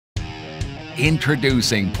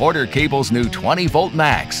Introducing Porter Cable's new 20-volt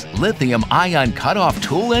max lithium-ion cutoff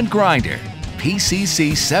tool and grinder,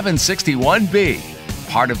 PCC 761B,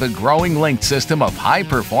 part of the growing linked system of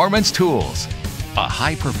high-performance tools. A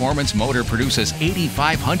high-performance motor produces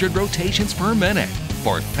 8,500 rotations per minute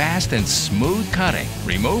for fast and smooth cutting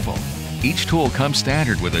removal. Each tool comes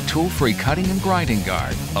standard with a tool-free cutting and grinding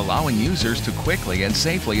guard, allowing users to quickly and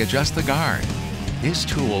safely adjust the guard. This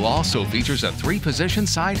tool also features a 3-position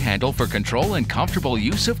side handle for control and comfortable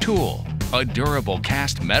use of tool, a durable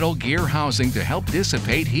cast metal gear housing to help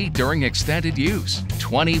dissipate heat during extended use.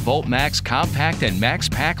 20-volt max compact and max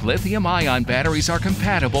pack lithium-ion batteries are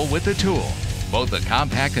compatible with the tool. Both the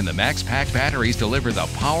compact and the max pack batteries deliver the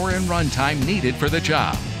power and runtime needed for the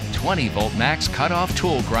job. 20-volt max cutoff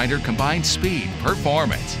tool grinder combines speed,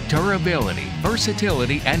 performance, durability,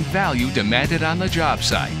 versatility, and value demanded on the job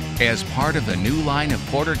site. As part of the new line of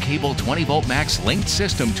Porter Cable 20-volt max linked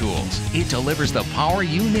system tools, it delivers the power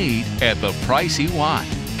you need at the price you want.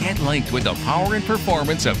 Get linked with the power and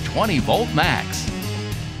performance of 20-volt max.